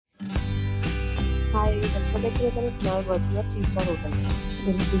Hi, welcome back to the channel. Now watching a 3-star hotel.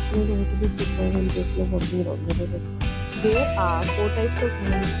 The location is going to be superb and guests love walking around the neighborhood. There are 4 types of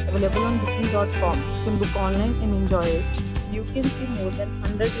rooms available on booking.com. You can book online and enjoy it. You can see more than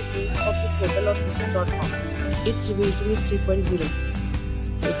 100 reviews of this hotel on booking.com. Its rating is 3.0,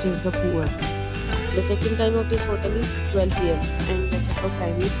 which is the poor. The check-in time of this hotel is 12 p.m. and the check-out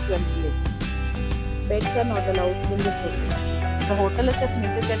time is 12 p.m. Pets are not allowed in this hotel. The hotel accepts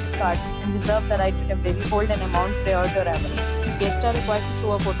major credit cards and reserves the right to temporarily hold an amount prior to arrival. Guests are required to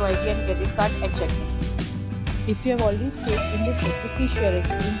show a photo ID and credit card at check-in. If you have already stayed in this hotel, please share your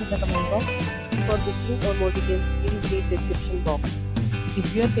experience in the comment box. For booking or more details, please read description box.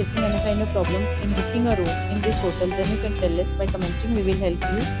 If you are facing any kind of problem in booking a room in this hotel, then you can tell us by commenting. We will help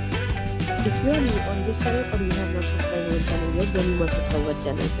you. If you are new on this channel or you have not subscribed our channel yet, then you must subscribe our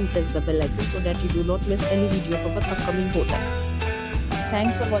channel and press the bell icon so that you do not miss any video of our upcoming hotel.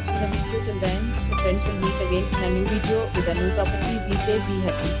 Thanks for watching the video till the end. So friends, will meet again in a new video with a new property. Be safe, be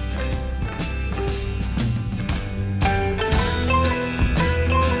happy.